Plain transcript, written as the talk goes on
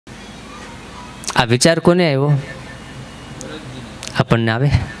આ વિચાર કોને આવ્યો? આપણને આવે?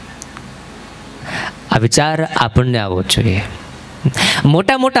 આ વિચાર આપણને આવવો જોઈએ.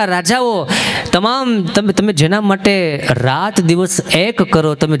 મોટા મોટા રાજાઓ તમામ તમે જેના માટે રાત દિવસ એક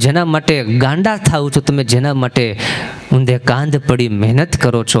કરો, તમે જેના માટે ગાંડા થાવ છો, તમે જેના માટે ઊંધે કાંધ પડી મહેનત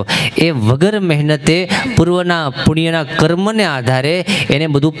કરો છો, એ વગર મહેનતે પૂર્વના પુણ્યના કર્મને આધારે એને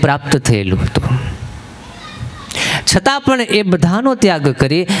બધું પ્રાપ્ત થયેલું હતું. છતાં પણ એ બધાનો ત્યાગ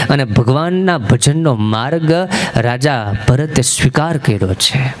કરી અને ભગવાનના ભજનનો માર્ગ રાજા ભરતે સ્વીકાર કર્યો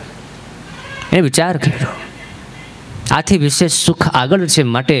છે. એ વિચાર કર્યો, આથી વિશેષ સુખ આગળ છે,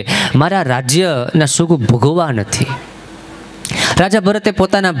 માટે મારા રાજ્યના સુખ ભોગવવા નથી. રાજા ભરતે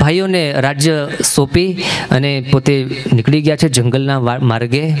પોતાના ભાઈઓને રાજ્ય સોંપી અને પોતે નીકળી ગયા છે જંગલના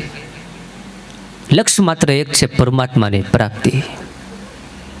માર્ગે. લક્ષ્ય માત્ર એક છે, પરમાત્માની પ્રાપ્તિ.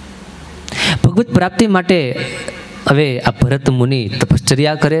 ભગવત પ્રાપ્તિ માટે હવે આ ભરત મુનિ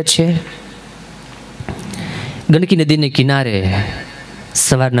તપશ્ચર્યા કરે છે. ગંડકી નદીને કિનારે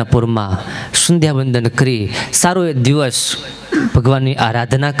સવારના પૂરમાં સંધ્યાવંદન કરી સારો એ દિવસ ભગવાનની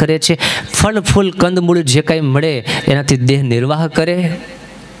આરાધના કરે છે. ફળ ફૂલ કંદમૂળ જે કાંઈ મળે એનાથી દેહ નિર્વાહ કરે.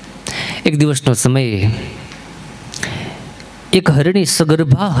 એક દિવસનો સમય એક હરણી,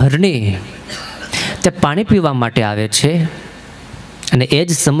 સગર્ભા હરણી તે પાણી પીવા માટે આવે છે અને એ જ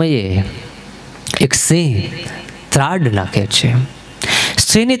સમયે એક સિંહ ત્રાડ નાખે છે.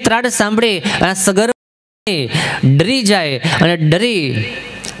 સિંહની ત્રાડ સાંભળી અને સગર્ભા ડરી જાય અને ડરી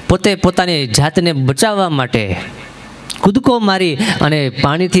પોતે પોતાની જાતને બચાવવા માટે કૂદકો મારી અને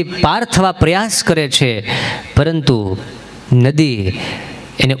પાણીથી પાર થવા પ્રયાસ કરે છે, પરંતુ નદી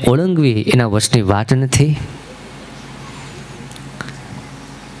એને ઓળંગવી એના વશની વાત નથી.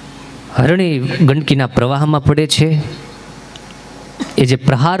 હરણી ગંડકીના પ્રવાહમાં પડે છે. એ જે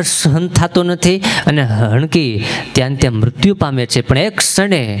પ્રહાર સહન થતો નથી અને હણકી ત્યાં ત્યાં મૃત્યુ પામે છે. પણ એક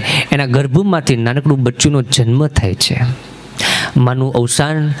ક્ષણે એના ગર્ભમાંથી નાનકડું બચ્ચુનો જન્મ થાય છે. માનું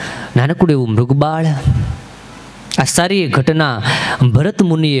અવસાન, નાનકડું એવું મૃગબાળ. આ સારી ઘટના ભરત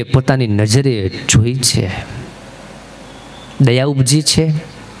મુનિએ પોતાની નજરે જોઈ છે. દયા ઉપજી છે.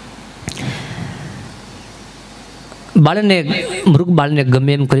 બાળને, મૃગબાળને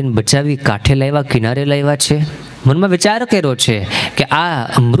ગમે એમ કરીને બચાવી કાંઠે લાવ્યા, કિનારે લાવ્યા છે. મનમાં વિચાર કર્યો છે કે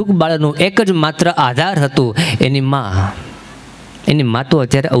આ મૃગબાળનું એક જ માત્ર આધાર હતું એની માં. એની માં તો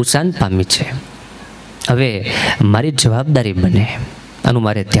અત્યારે અવસાન પામી છે. હવે મારી જવાબદારી બને, આનું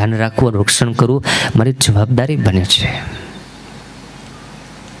મારે ધ્યાન રાખવું, રક્ષણ કરવું મારી જવાબદારી બને છે.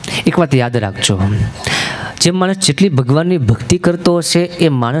 એક વાત યાદ રાખજો, જે માણસ જેટલી ભગવાનની ભક્તિ કરતો હશે એ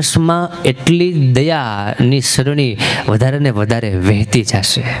માણસમાં એટલી દયાની સરણી વધારે ને વધારે વહેતી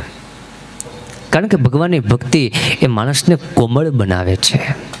જશે. કારણ કે ભગવાનની ભક્તિ એ માણસને કોમળ બનાવે છે.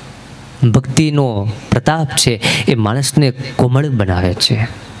 ભક્તિનો પ્રતાપ છે એ માણસને કોમળ બનાવે છે,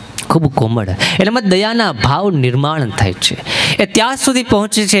 ખૂબ કોમળ. એટલેમાં દયાના ભાવ નિર્માણ થાય છે. એ ત્યાં સુધી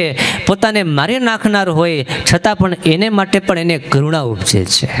પહોંચે છે પોતાને મારી નાખનાર હોય છતાં પણ એને માટે પણ એને કરુણા ઉપજે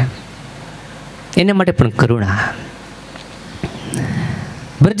છે. એને માટે પણ કરુણા.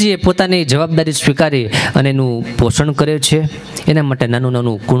 ભરતજીએ પોતાની જવાબદારી સ્વીકારી અને એનું પોષણ કરે છે. એના માટે નાનું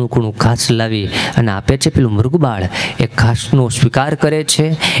નાનું કૂણું કૂણું ઘાસ લાવી અને આપે છે. પેલું મૃગબાળ એ ઘાસનો સ્વીકાર કરે છે.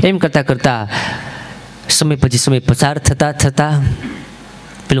 એમ કરતાં કરતાં સમય પછી સમય પસાર થતાં થતાં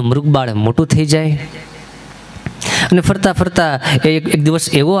પેલું મૃગબાળ મોટું થઈ જાય અને ફરતા ફરતા એક દિવસ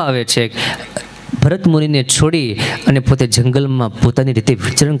એવો આવે છે ભરત મુનિને છોડી અને પોતે જંગલમાં પોતાની રીતે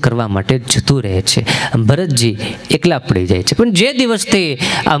વિચરણ કરવા માટે જતું રહે છે. ભરતજી એકલા પડી જાય છે. પણ જે દિવસથી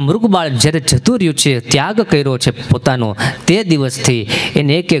આ મૃગબાળ જ્યારે જતું રહ્યું છે, ત્યાગ કર્યો છે પોતાનો, તે દિવસથી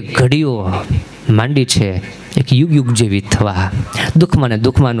એને એક એક ઘડીઓ માંડી છે એક યુગ યુગ જેવી થવા. દુઃખમાં ને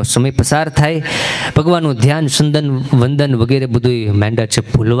દુઃખમાંનો સમય પસાર થાય. ભગવાનનું ધ્યાન, સંદન વંદન વગેરે બધું માંડ્યા છે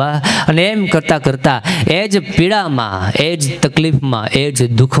ભૂલવા. અને એમ કરતાં કરતાં એ જ પીડામાં, એ જ તકલીફમાં, એ જ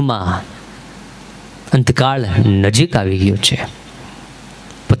દુઃખમાં અંતકાળ નજીક આવી ગયો છે.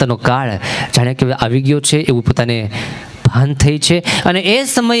 પોતાનો કાળ જાણે કે આવી ગયો છે એવું પોતાને ભાન થઈ છે. અને એ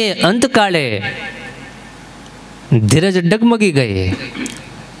સમયે અંતકાળે ધીરજ ડગમગી ગઈ,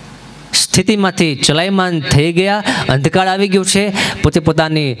 સ્થિતિમાંથી ચલાયમાન થઈ ગયા. અંતકાળ આવી ગયો છે, પોતે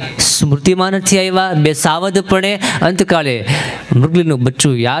પોતાની સ્મૃતિમાં નથી આવ્યા. બેસાવધપણે અંતકાળે મૃગલીનું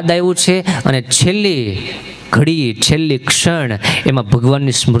બચ્ચું યાદ આવ્યું છે અને છેલ્લી ઘડી, છેલ્લી ક્ષણ એમાં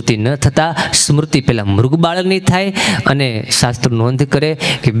ભગવાનની સ્મૃતિ ન થતાં સ્મૃતિ પહેલાં મૃગબાળની થાય અને શાસ્ત્ર નોંધ કરે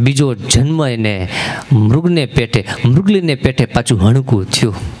કે બીજો જન્મ એને મૃગને પેટે, મૃગલીને પેટે પાછું હણકું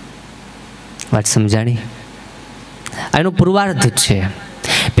થયું. વાત સમજાણી? એનો પૂર્વાર્ધ છે.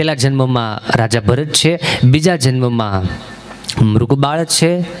 પહેલા જન્મમાં રાજા ભરત છે, બીજા જન્મમાં મૃગબાળ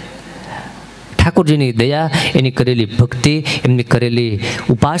છે. ઠાકોરજીની દયા, એની કરેલી ભક્તિ, એમની કરેલી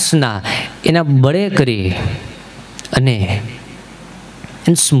ઉપાસના એના બળે કરી અને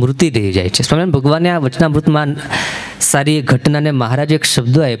એની સ્મૃતિ રહી જાય છે. સ્વામિનારાયણ ભગવાને આ વચનામૃતમાં સારી એક ઘટનાને મહારાજે એક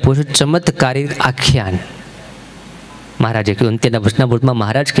શબ્દ આપ્યો છે, ચમત્કારી આખ્યાન. મહારાજે કહ્યું અંત્યના વચનામૃતમાં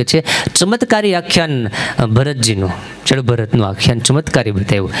મહારાજ કહે છે ચમત્કારી આખ્યાન ભરતજીનું, જળ ભરતનું આખ્યાન ચમત્કારી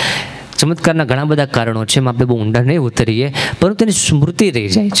બતાવ્યું. ચમત્કારના ઘણા બધા કારણો છે, આપણે બહુ ઊંડા નહીં ઉતરીએ, પરંતુ તેની સ્મૃતિ રહી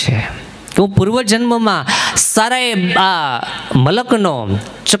જાય છે કે હું પૂર્વજન્મમાં સારા આ મલકનો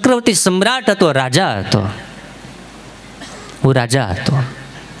ચક્રવર્તી સમ્રાટ હતો, રાજા હતો, હું રાજા હતો,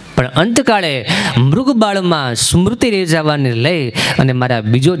 પણ અંતકાળે મૃગબાળમાં સ્મૃતિ રહી જવાને લઈ અને મારા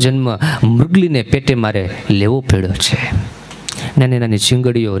બીજો જન્મ મૃગલીને પેટે મારે લેવો પડ્યો છે. નાની નાની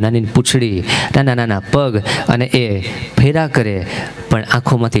ચીંગડીઓ, નાની પૂંછડી, નાના નાના પગ, અને એ ફેરા કરે પણ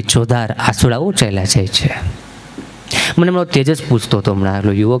આંખોમાંથી ચોધાર આંસુડાઓ ચાલ્યા જાય છે. મને હમણાં તેજસ પૂછતો હતો, હમણાં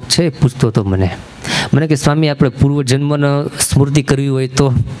એટલો યુવક છે પૂછતો હતો મને કે સ્વામી આપણે પૂર્વજન્મનો સ્મૃતિ કરવી હોય તો,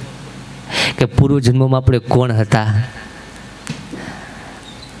 કે પૂર્વજન્મમાં આપણે કોણ હતા.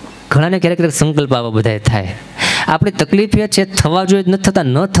 ઘણાને ક્યારેક ક્યારેક સંકલ્પ આવા બધા થાય. આપણી તકલીફ એ છે થવા જોઈએ ન થતા,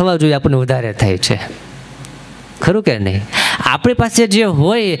 ન થવા જોઈએ આપણને વધારે થાય છે, ખરું કે નહીં? આપણી પાસે જે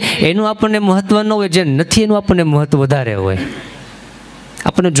હોય એનું આપણને મહત્વ ન હોય, જે નથી એનું આપણને મહત્વ વધારે હોય.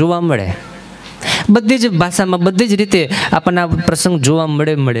 આપણને જોવા મળે બધી જ ભાષામાં, બધી જ રીતે આપણને પ્રસંગ જોવા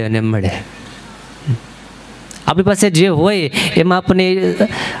મળે અને મળે. આપણી પાસે જે હોય એમાં આપણને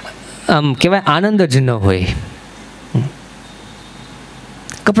આમ કહેવાય આનંદ જ ન હોય.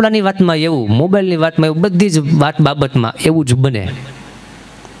 કપડાની વાતમાં એવું, મોબાઈલની વાતમાં એવું, બધી જ બાબતમાં એવું જ બને.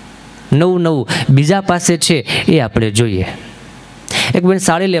 નવું બીજા પાસે છે એ આપણે જોઈએ. એક બેન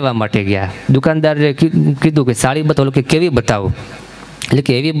સાડી લેવા માટે ગયા, દુકાનદારે કીધું કે સાડી બતાવો, કે કેવી બતાવો, એટલે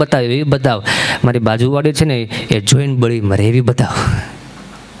કે એવી બતાવ, મારી બાજુવાળી છે ને એ જોઈને બળી મરે, એવી બતાવો.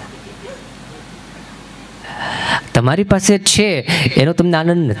 તમારી પાસે છે એનો તમને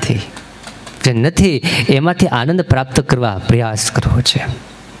આનંદ નથી, જે નથી એમાંથી આનંદ પ્રાપ્ત કરવા પ્રયાસ કરવો છે.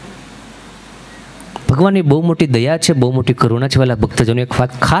 ભગવાનની બહુ મોટી દયા છે, બહુ મોટી કરુણા છે. વાલા ભક્તજનો એક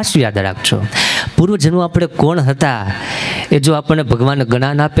વાત ખાસ યાદ રાખજો, પૂર્વજન્મ આપણે કોણ હતા એ જો આપણને ભગવાન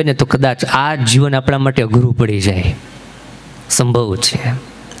જ્ઞાન આપે ને તો કદાચ આ જીવન આપણા માટે અઘરું પડી જાય. સંભવ છે,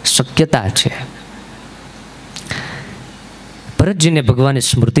 શક્યતા છે. ભરતજીને ભગવાને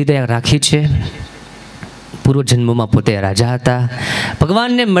સ્મૃતિ રાખી છે. પૂર્વજન્મમાં પોતે રાજા હતા.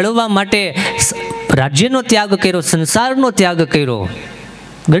 ભગવાનને મેળવવા માટે રાજ્યનો ત્યાગ કર્યો, સંસારનો ત્યાગ કર્યો,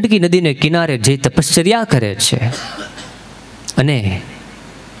 ગંડકી નદીને કિનારે જઈ તપશ્ચર્યા કરે છે. અને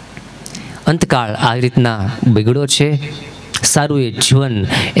અંતકાળ આ રીતના બગડ્યો છે. સારું એ જીવન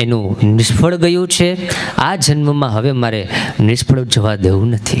એનું નિષ્ફળ ગયું છે. આ જન્મમાં હવે મારે નિષ્ફળ જવા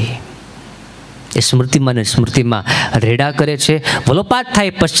દેવું નથી. એ સ્મૃતિમાં ને સ્મૃતિમાં રેડા કરે છે, વલોપાત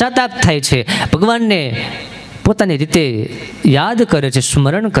થાય, પશ્ચાતાપ થાય છે, ભગવાનને પોતાની રીતે યાદ કરે છે,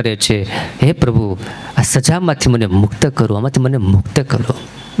 સ્મરણ કરે છે. હે પ્રભુ, આ સજામાંથી મને મુક્ત કરો, આમાંથી મને મુક્ત કરો.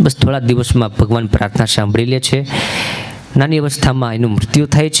 બસ થોડા દિવસમાં ભગવાન પ્રાર્થના સાંભળી લે છે. નાની અવસ્થામાં એનું મૃત્યુ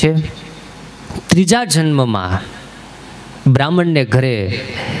થાય છે. ત્રીજા જન્મમાં બ્રાહ્મણને ઘરે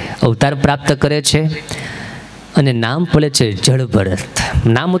અવતાર પ્રાપ્ત કરે છે અને નામ પડે છે જળ ભરત.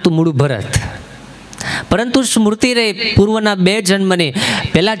 નામ હતું મૂળ ભરત, પરંતુ સ્મૃતિ રહી પૂર્વના 2 જન્મની.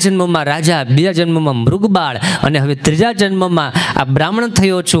 પહેલા જન્મમાં રાજા, બીજા જન્મમાં મૃગબાળ, અને હવે ત્રીજા જન્મમાં આ બ્રાહ્મણ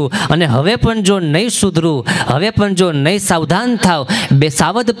થયો છું. અને હવે પણ જો નહીં સુધરું, હવે પણ જો નહીં સાવધાન થાવ,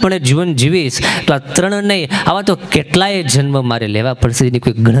 બેસાવધપણે જીવન જીવીશ તો આ 3 નહીં, આવા તો કેટલાય જન્મ મારે લેવા પડશે, એની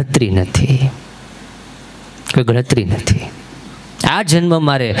કોઈ ગણતરી નથી, કોઈ ગણતરી નથી. આ જન્મ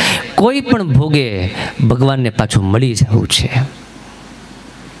મારે કોઈ પણ ભોગે ભગવાનને પાછું મળી જવું છે.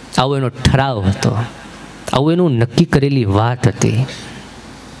 આવો એનો ઠરાવ હતો, આવું એનું નક્કી કરેલી વાત હતી.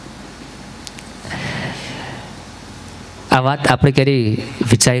 આ વાત આપણે ક્યારેય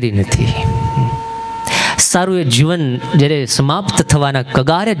વિચારી નથી. સારું એ જીવન જ્યારે સમાપ્ત થવાના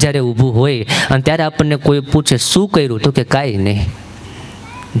કગારે જ્યારે ઊભું હોય અને ત્યારે આપણને કોઈ પૂછે શું કર્યું, તો કે કાંઈ નહીં,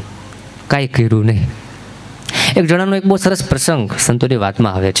 કાંઈ કર્યું નહીં. એક જણાનો એક બહુ સરસ પ્રસંગ સંતોની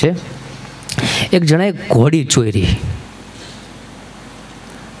વાતમાં આવે છે. એક જણાએ ઘોડી ચોરી,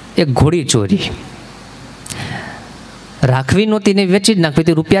 એક ઘોડી ચોરી, રાખવી નહોતી ને વેચી જ નાખવી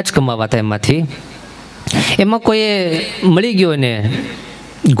હતી, રૂપિયા જ કમાવાતા એમાંથી. એમાં કોઈએ મળી ગયો ને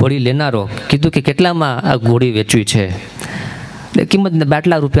ઘોડી લેનારો, કીધું કે કેટલામાં આ ઘોડી વેચવી છે, એટલે કિંમત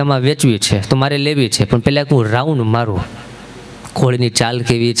આટલા રૂપિયામાં વેચવી છે, તો મારે લેવી છે, પણ પહેલાં હું રાઉન્ડ મારું, ઘોડીની ચાલ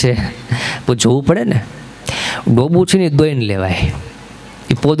કેવી છે તો જોવું પડે ને. ડોબું છે ને દોઈને લેવાય,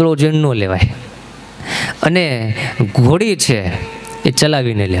 એ પોદળો જોઈને ન લેવાય, અને ઘોડી છે એ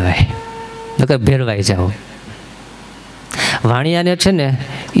ચલાવીને લેવાય, નકર ભેળવાઈ જાઓ. વાણિયાને છે ને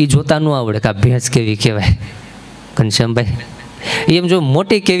એ જોતા ન આવડે કે આ ભેંસ કેવી કહેવાય. ઘનશ્યામભાઈ એમ જો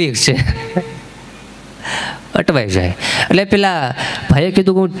મોટી કેવી છે, અટવાઈ જાય. એટલે પેલા ભાઈએ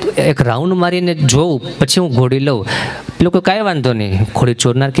કીધું હું એક રાઉન્ડ મારીને જોઉં પછી હું ઘોડી લઉં. પેલો કોઈ કાંઈ વાંધો નહીં, ઘોડી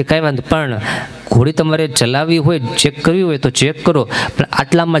ચોરનાર કે કાંઈ વાંધો, પણ ઘોડી તમારે ચલાવવી હોય, ચેક કરવી હોય તો ચેક કરો, પણ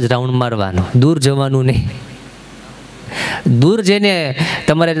આટલામાં જ રાઉન્ડ મારવાનો, દૂર જવાનું નહીં. દૂર જઈને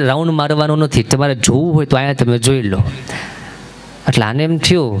તમારે રાઉન્ડ મારવાનો નથી, તમારે જોવું હોય તો અહીંયા તમે જોઈ લો. એટલે આને એમ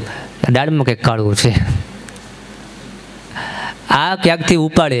થયું દાળમાં કંઈક કાઢવું છે, આ ક્યાંકથી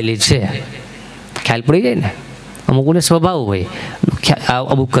ઉપાડેલી છે. ખ્યાલ પડી જાય ને, અમુકને સ્વભાવ હોય,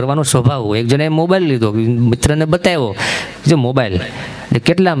 અમુક કરવાનો સ્વભાવ હોય. એક જણાએ મોબાઈલ લીધો, મિત્રને બતાવ્યો, જો મોબાઈલ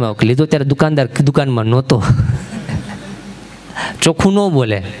કેટલામાં લીધો ત્યારે દુકાનદાર દુકાનમાં નહોતો. ચોખ્ખું ન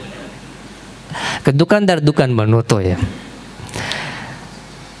બોલે કે દુકાનદાર દુકાનમાં નહોતો એમ.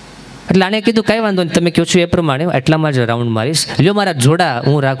 એટલે આને કીધું કાંઈ વાંધો નહીં, તમે કહો છો એ પ્રમાણે એટલામાં જ રાઉન્ડ મારીશ. લ્યો મારા જોડા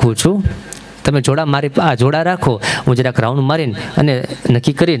હું રાખું છું, તમે જોડા મારી આ જોડા રાખો, હું જરાક રાઉન્ડ મારીને અને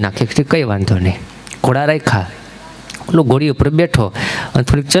નક્કી કરી નાખે. કંઈ વાંધો નહીં. ઘોડા રાખ્યા, ઓલો ઘોડી ઉપર બેઠો અને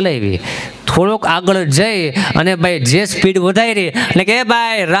થોડીક ચલાવી. થોડોક આગળ જઈ અને ભાઈ જે સ્પીડ વધારી એટલે કે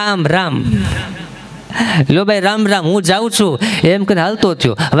ભાઈ રામ રામ, લો ભાઈ રામ રામ, હું જાઉં છું એમ કરીને હાલતો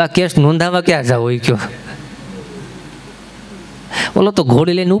થયો. હવે આ કેસ નોંધાવા ક્યાં જાવ હોય કયો? ઓલો તો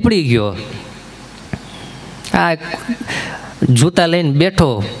ઘોડી લઈને ઉપડી ગયો, આ જૂતા લઈને બેઠો,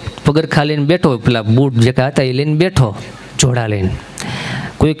 પગરખા લઈને બેઠો, પેલા બૂટ જે હતા એ લઈને બેઠો, જોડા લઈને.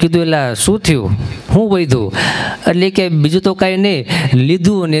 કોઈ કીધું એટલે શું થયું, શું વૈધું? એટલે કે બીજું તો કાંઈ નહીં,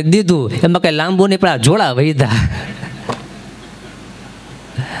 લીધું ને દીધું, એમાં કાંઈ લાંબુ નહીં, પણ આ જોડા વૈધા.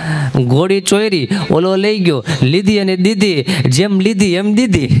 ઘોડી ચોયરી, ઓલો લઈ ગયો, લીધી અને દીધી, જેમ લીધી એમ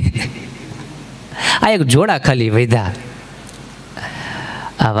દીધી. આ એક જોડા ખાલી વૈધા.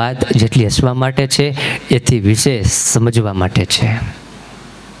 આ વાત જેટલી હસવા માટે છે એથી વિશેષ સમજવા માટે છે.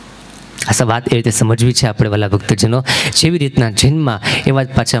 આ વાત એ રીતે સમજવી છે આપણે વાલા ભક્તજનો. જેવી રીતના જન્મમાં એવા જ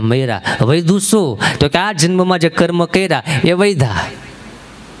પાછા મયરા. વૈધું શું? તો કે આ જન્મમાં જે કર્મ કર્યા એ વૈધા.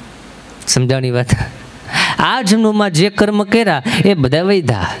 સમજાવની વાત? આ જન્મમાં જે કર્મ કર્યા એ બધા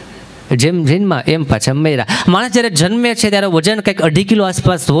વૈધા. જેમ જન્મમાં એમ પાછા મયરા. માણસ જ્યારે જન્મે છે ત્યારે વજન કંઈક 2.5 કિલો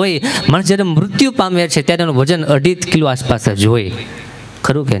આસપાસ હોય. માણસ જ્યારે મૃત્યુ પામે છે ત્યારે એનું વજન 2.5 કિલો આસપાસ જ હોય.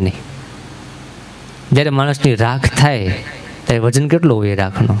 ખરું કે નહીં? જ્યારે માણસની રાખ થાય ત્યારે વજન કેટલો હોય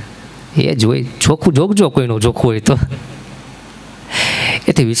રાખનો? એ જ હોય. ચોખ્ખું જોગજો, કોઈનું ચોખ્ખું હોય તો.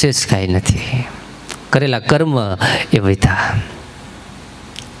 એથી વિશેષ કાંઈ નથી. કરેલા કર્મ એ વૈધા.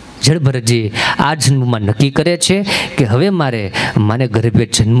 જળભરતજી આ જન્મમાં નક્કી કરે છે કે હવે માને ગર્ભે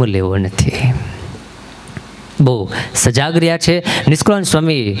જન્મ લેવો નથી. બહુ સજાગ રહ્યા છે. નિષ્કળાનંદ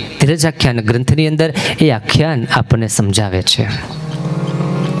સ્વામી ધીરજાખ્યાન ગ્રંથની અંદર એ આખ્યાન આપણને સમજાવે છે.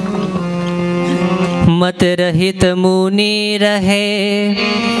 મત રહિત મુનિ રહે,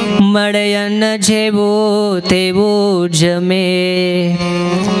 મળયન જેવો તેવો જમે.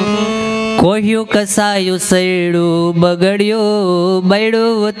 કોહ્યું કસાયું સૈડું બગડ્યું, બૈડું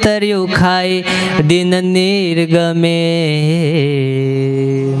ઉતર્યું ખાય દિન નિર્ગમે.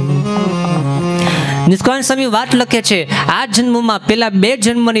 નિષ્કળાનંદ સ્વામી વાત લખે છે, આ જન્મમાં પેલા 2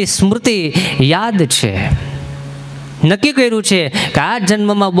 જન્મની સ્મૃતિ યાદ છે. નક્કી કર્યું છે કે આ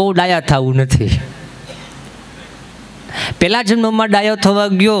જન્મમાં બહુ ડાયા થવું નથી. પેલા જન્મમાં ડાયો થવા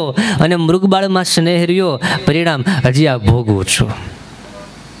ગયો અને મૃગબાળમાં સ્નેહ રહ્યો, પરિણામ હજી આ ભોગવું છું.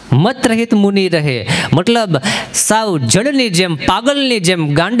 મત રહિત મુનિ રહે મતલબ સાવ જળની જેમ, પાગલની જેમ,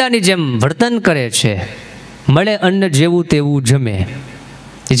 ગાંડાની જેમ વર્તન કરે છે. મળે અન્ન જેવું તેવું જમે.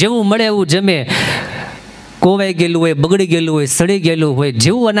 જેવું મળે એવું જમે. કોવાઈ ગયેલું હોય, બગડી ગયેલું હોય, સડી ગયેલું હોય,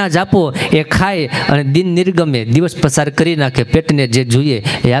 જેવું અનાજ આપો એ ખાય અને દિન નિર્ગમે, દિવસ પસાર કરી નાખે. પેટને જે જોઈએ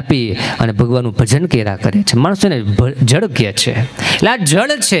એ આપી અને ભગવાનનું ભજન કર્યા કરે છે. માણસોને જળ કહે છે. એટલે આ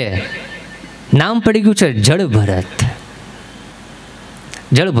જળ છે, નામ પડી ગયું છે જળભરત.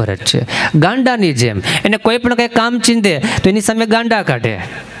 જળભરત છે. ગાંડાની જેમ એને કોઈ પણ કંઈ કામ ચીંધે તો એની સામે ગાંડા કાઢે.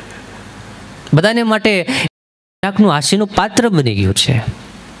 બધાને માટે રાખનું આશીનું પાત્ર બની ગયું છે.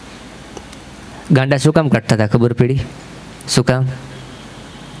 ગાંડા શું કામ કાઢતા હતા ખબર પડી? શું કામ?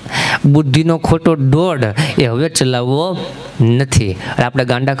 બુદ્ધિનો ખોટો દોડ એ હવે ચલાવવો નથી. આપણે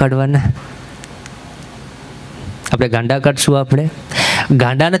ગાંડા કાઢવાના? આપણે ગાંડા કાઢશું? આપણે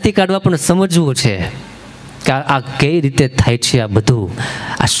ગાંડા નથી કાઢવા, પણ સમજવું છે કે આ કઈ રીતે થાય છે. આ બધું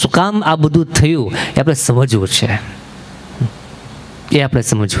આ શું કામ આ બધું થયું એ આપણે સમજવું છે. એ આપણે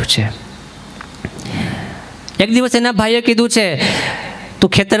સમજવું છે. એક દિવસ એના ભાઈએ કીધું છે, તું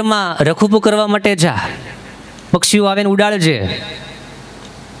ખેતરમાં રખૂપું કરવા માટે જા, પક્ષીઓ આવે ને ઉડાડજે,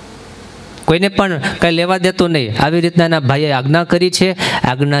 કોઈને પણ કંઈ લેવા દેતો નહીં. આવી રીતના એના ભાઈએ આજ્ઞા કરી છે.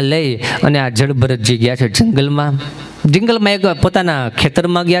 આજ્ઞા લઈ અને આ જળભરતજી ગયા છે જંગલમાં. એક પોતાના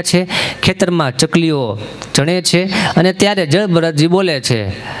ખેતરમાં ગયા છે. ખેતરમાં ચકલીઓ ચણે છે અને ત્યારે જળભરતજી બોલે છે,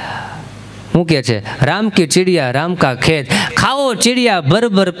 શું કહે છે, રામ કી ચીડિયા રામ કા ખેત, ખાઓ ચીડિયા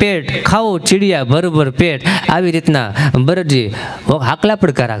ભર પેટ, ખાઓ ચીડિયા ભર પેટ. આવી રીતના ભરતજી હાકલા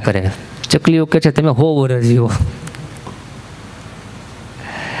પડકારા કરે. ચકલીઓ કહે છે તમે હો વરસ જીવો.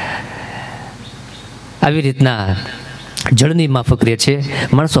 આવી રીતના જળની માફક રહે છે.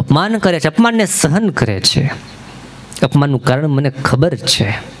 માણસો અપમાન કરે છે, અપમાનને સહન કરે છે. અપમાનનું કારણ મને ખબર છે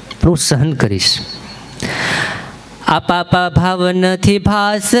પણ હું સહન કરીશ. આપા ભાવ નથી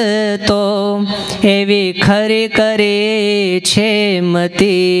ભાસ તો એવી ખરી કરે છે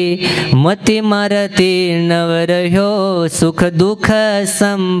મતી, મતી મારતી નવ રહ્યો સુખ દુઃખ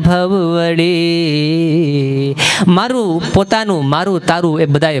સંભવ વળી. મારું પોતાનું મારું તારું એ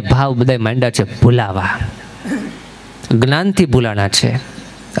બધાએ ભાવ બધાએ માંડ્યા છે ભૂલાવા. જ્ઞાનથી ભૂલાણા છે,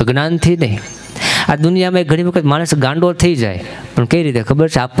 અજ્ઞાનથી નહીં. આ દુનિયામાં ઘણી વખત માણસ ગાંડો થઈ જાય પણ કઈ રીતે ખબર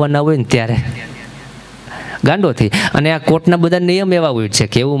છે, આપવાના હોય ને ત્યારે ગાંડો થઈ. અને આ કોર્ટના બધા નિયમ એવા હોય છે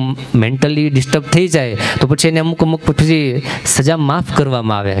કે એવું મેન્ટલી ડિસ્ટર્બ થઈ જાય તો પછી એને અમુક પછી સજા માફ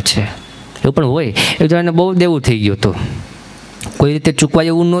કરવામાં આવે છે. એવું પણ હોય. એ જણાને બહુ દેવું થઈ ગયું હતું, કોઈ રીતે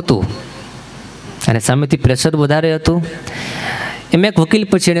ચૂકવાય એવું નહોતું અને સામેથી પ્રેશર વધારે હતું. એમ એક વકીલ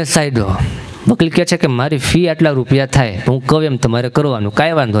પછી એને સાઈડો. વકીલ કહે છે કે મારી ફી આટલા રૂપિયા થાય, હું કહું એમ તમારે કરવાનું,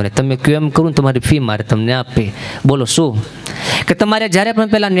 કાંઈ વાંધો નહીં, તમે કહો એમ કરું તમારી ફી મારે તમને આપી. બોલો શું? કે તમારે જ્યારે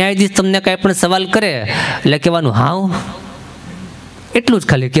પણ પેલા ન્યાયાધીશ તમને કાંઈ પણ સવાલ કરે એટલે કહેવાનું હાવ, એટલું જ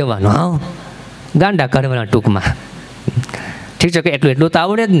ખાલી કહેવાનું હાવ, ગાંડા કાઢવાના ટૂંકમાં. ઠીક છે કે એટલું તો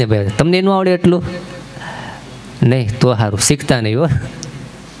આવડે જ ને ભાઈ, તમને એનું આવડે એટલું નહીં તો સારું, શીખતા નહીં હો,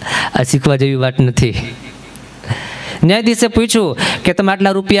 આ શીખવા જેવી વાત નથી. ન્યાયાધીશે પૂછ્યું કે તમે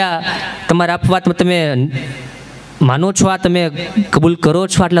આટલા રૂપિયા તમારે આપવા તમે માનો છો, આ તમે કબૂલ કરો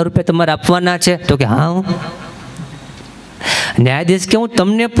છો, આટલા રૂપિયા તમારે આપવાના છે? તો કે હા. ન્યાયાધીશ કે હું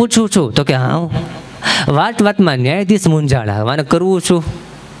તમને પૂછું છું? તો કે હા. વાતમાં ન્યાયાધીશ મૂંઝાણા, મારે કરવું છું.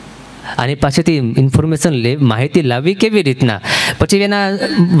 આની પાસેથી ઇન્ફોર્મેશન માહિતી લાવવી કેવી રીતના? પછી એના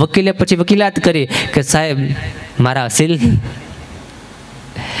વકીલે પછી વકીલાત કરી કે સાહેબ મારા અસીલ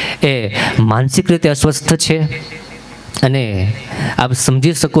એ માનસિક રીતે અસ્વસ્થ છે અને આપ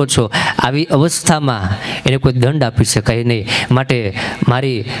સમજી શકો છો આવી અવસ્થામાં એને કોઈ દંડ આપી શકાય નહીં, માટે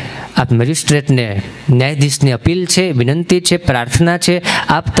મારી આપ મેજિસ્ટ્રેટને ન્યાયાધીશને અપીલ છે, વિનંતી છે, પ્રાર્થના છે,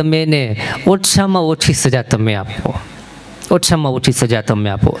 આપ તમે એને ઓછામાં ઓછી સજા તમે આપો, ઓછામાં ઓછી સજા તમે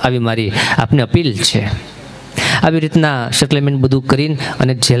આપો, આવી મારી આપને અપીલ છે. આવી રીતના સેટલમેન્ટ બધું કરીને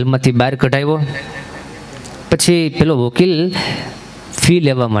અને જેલમાંથી બહાર કઢાવ્યો. પછી પેલો વકીલ ફી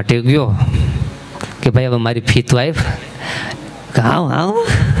લેવા માટે ગયો કે ભાઈ હવે મારી ફી તો આવી. હાવ હાવ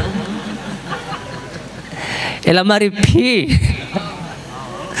એટલે મારી ફી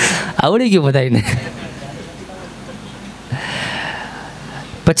આવડી ગયું બધાને.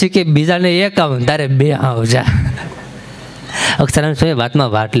 પછી કે બીજાને એક આવ તારે બે આવ જા. અક્ષરાંશ સ્વામી વાતમાં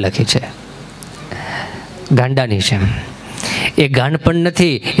વાત લખી છે ગાંડાની છે. એ ગાંડ પણ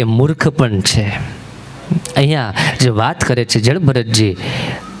નથી, એ મૂર્ખ પણ છે. અહીંયા જે વાત કરે છે જળભરતજી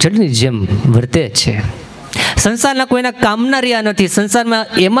જળની જેમ વર્તે છે. સંસારના કોઈના કામના રહ્યા નથી, સંસારમાં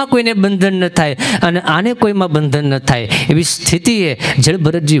એમાં કોઈને બંધન ન થાય અને આને કોઈમાં બંધન ન થાય એવી સ્થિતિએ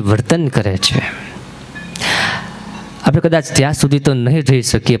જળભરતજી વર્તન કરે છે. આપણે કદાચ ત્યાં સુધી તો નહીં રહી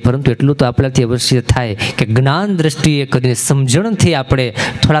શકીએ, પરંતુ એટલું તો આપણાથી અવશ્ય થાય કે જ્ઞાન દ્રષ્ટિએ કરીને સમજણથી આપણે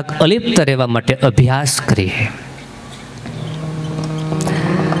થોડાક અલિપ્ત રહેવા માટે અભ્યાસ કરીએ.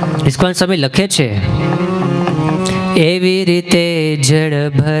 નિષ્કાળ સ્વામી લખે છે એવી રીતે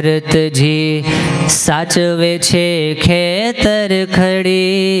જળભરતજી સાચવે છે ખેતર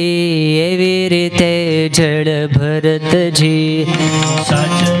ખડી, એવી રીતે જળભરતજી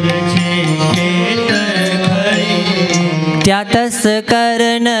સાચવે છે ખેતર ખડી. ત્યાં તસ્કર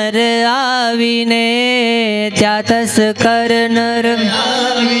નર આવીને, ત્યાં તસ્કર નર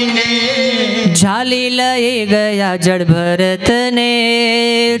આવીને ઝાલી લઈ ગયા જળભરતને,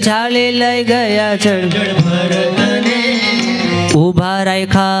 ઝાલી લઈ ગયા જળભરતને. ઉભા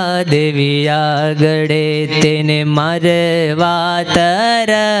રાખ્યા દેવી આગળે તેને મારવા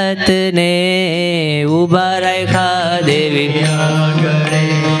તરતને, ઉભા રાખ્યા દેવી આગળે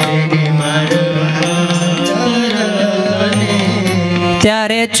તેને મારવા તરતને.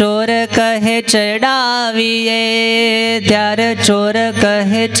 ત્યારે ચોર કહે ચડાવીએ, ત્યારે ચોર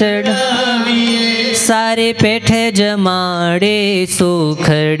કહે ચડાવીએ, સારી પેઠે જમાડી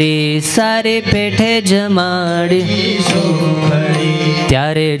સુખડી, સારી પેઠે જમાડી સુખડી.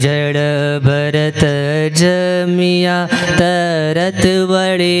 ત્યારે જળભરત જમિયા તરત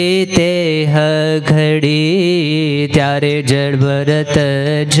વળી તે હઘડી, ત્યારે જળભરત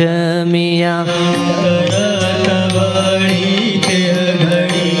જમિયા તરત વળી તે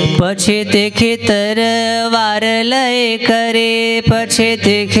હઘડી. પછી તે ખેતર વાર લઈ કરે, પછી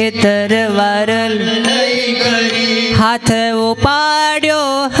તે ખેતર વાર લઈ કરે, હાથ ઉપાડ્યો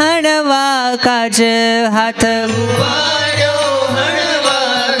હણવા કાજ, હાથ ઉપાડ્યો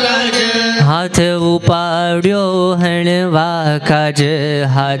હણવા કાજ, હાથ ઉપાડ્યો હણવા કાજ,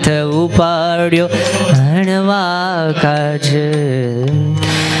 હાથ ઉપાડ્યો હણવા કાજ.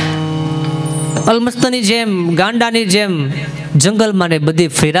 અલમસ્તની જેમ, ગાંડાની જેમ જંગલમાં ને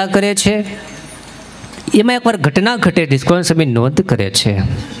બધી ફેરા કરે છે. એમાં એકવાર ઘટના ઘટે, ડિસ્કોન સ્વામી નોંધ કરે છે.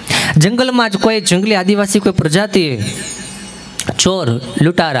 જંગલમાં જ કોઈ જંગલી આદિવાસી કોઈ પ્રજાતિ, ચોર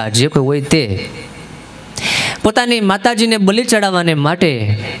લૂંટારા જે કોઈ હોય તે પોતાની માતાજીને બલિ ચડાવવાને માટે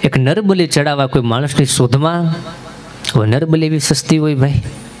એક નર બલિ ચડાવવા કોઈ માણસની શોધમાં. નર બલિ એવી સસ્તી હોય ભાઈ,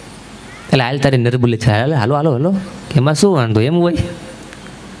 એટલે હાલ તારી નર બલિ થાય, હાલો હાલો હાલો, એમાં શું વાંધો, એમ હોય.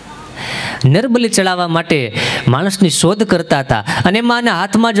 નરબલી ચડાવવા માટે માણસની શોધ કરતા હતા અને એમાં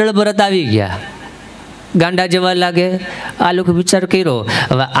હાથમાં જળભરત આવી ગયા. ગાંડા જેવા લાગે. આ લોકો વિચાર કર્યો,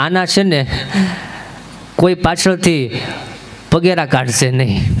 હવે આના છે ને કોઈ પાછળથી પગેરા કાઢશે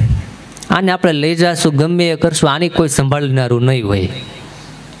નહીં, આને આપણે લઈ જશું, ગમે એ કરશું, આની કોઈ સંભાળનારું નહીં હોય,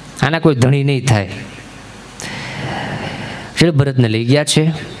 આના કોઈ ધણી નહીં થાય. જળભરતને લઈ ગયા છે,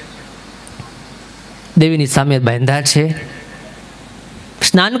 દેવીની સામે બાંધ્યા છે,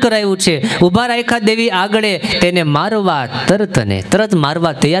 સ્નાન કરાયું છે, ઊભા રાખ્યા દેવી આગળ, તેને મારવા તરત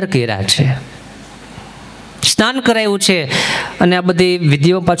મારવા તૈયાર કર્યા છે. સ્નાન કરાયું છે અને આ બધી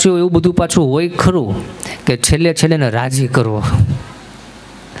વિધિઓ પાછું એવું બધું પાછું હોય ખરું કે છેલ્લે ને રાજી કરવો.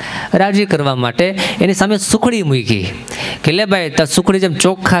 રાજી કરવા માટે એની સામે સુખડી મૂકી કે લે ભાઈ, તાર સુખડી જેમ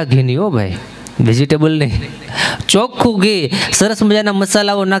ચોખ્ખા ઘીની હો ભાઈ, વેજીટેબલ નહીં, ચોખ્ખું ઘી, સરસ મજાના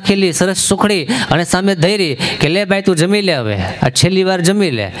મસાલાઓ નાખેલી સરસ સુખડી, અને સામે ધૈરી કે લે ભાઈ તું જમી લે, હવે આ છેલ્લી વાર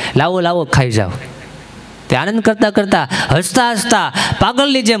જમી લે, લાવો ખાઈ જાઓ. તે આનંદ કરતા કરતા હસતા હસતા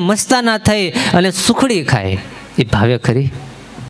પાગલની જેમ મસ્તાના થઈ અને સુખડી ખાય. એ ભાવે ખરી?